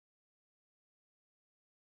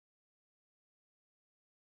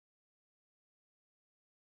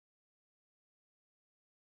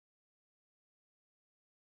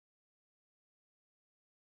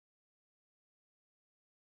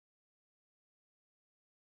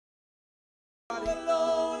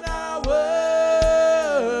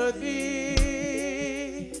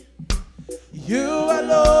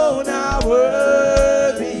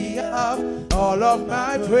of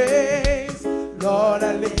my praise. Lord,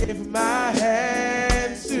 I lift my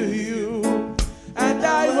hands to you, and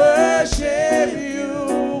I worship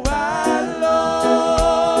you alone.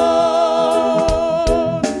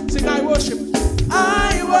 Sing, I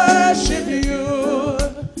worship you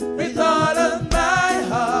with all of my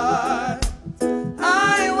heart.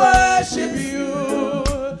 I worship you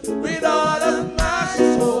with all of my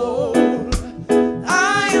soul.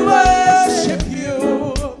 I worship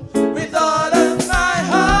you with all of my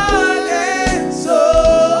heart and soul.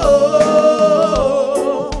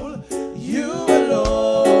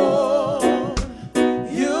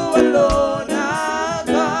 You alone are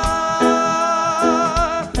God.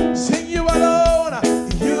 Sing, you alone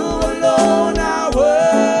are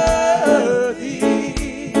worthy.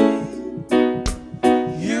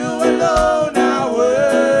 You alone are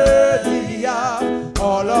worthy of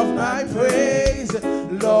all of my praise.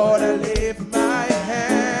 Lord, I lift my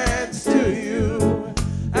hands to you,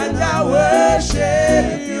 and I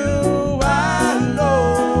worship you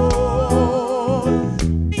alone.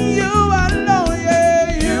 You alone,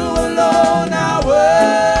 yeah, you alone are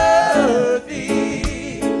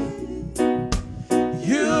worthy.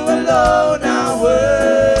 You alone are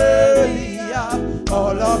worthy of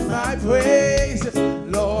all of my praise.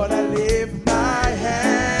 Lord, I lift my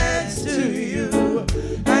hands to you,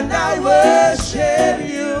 and I worship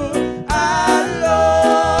you alone.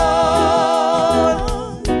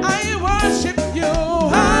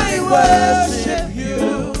 I worship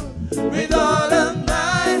you with all of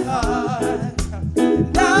my heart.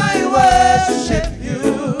 I worship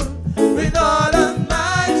you with all of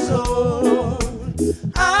my soul.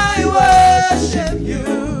 I worship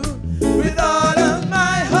you with all of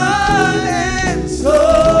my heart and soul.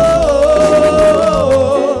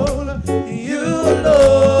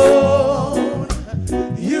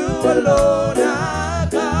 You alone are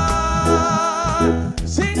God.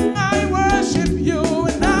 Sing, I worship you,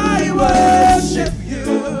 and I worship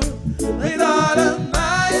you with all of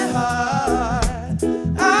my heart.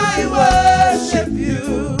 I worship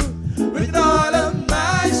you with all of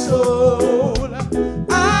my soul.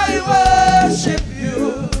 I worship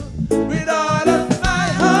you with all of my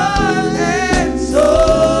heart and soul.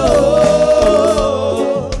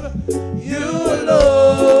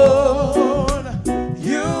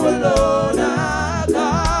 You alone are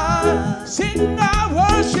God. Sing, I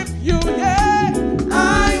worship you, yeah.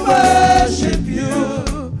 I worship you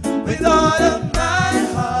with all of my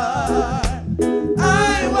heart.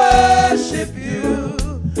 I worship you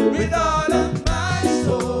with all of my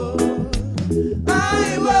soul.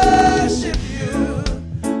 I worship you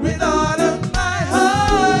with all of my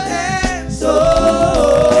heart and soul.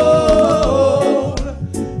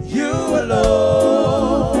 You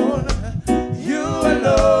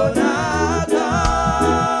alone are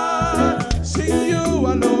God. Sing, you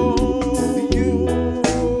alone,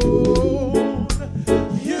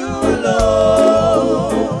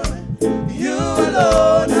 you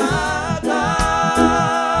alone are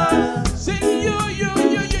God. Sing, you, yeah,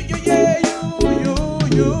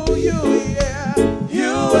 yeah.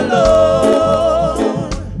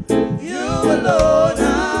 You alone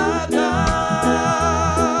are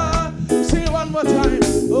God. Sing it one more time.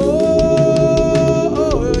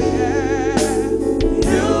 Oh, yeah.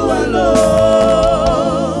 You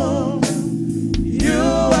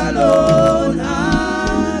alone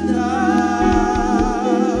are God.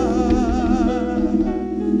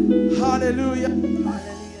 Hallelujah.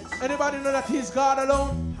 Anybody know that he's God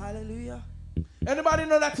alone? Hallelujah. Anybody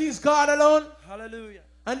know that he's God alone? Hallelujah.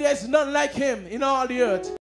 And there's none like him in all the earth.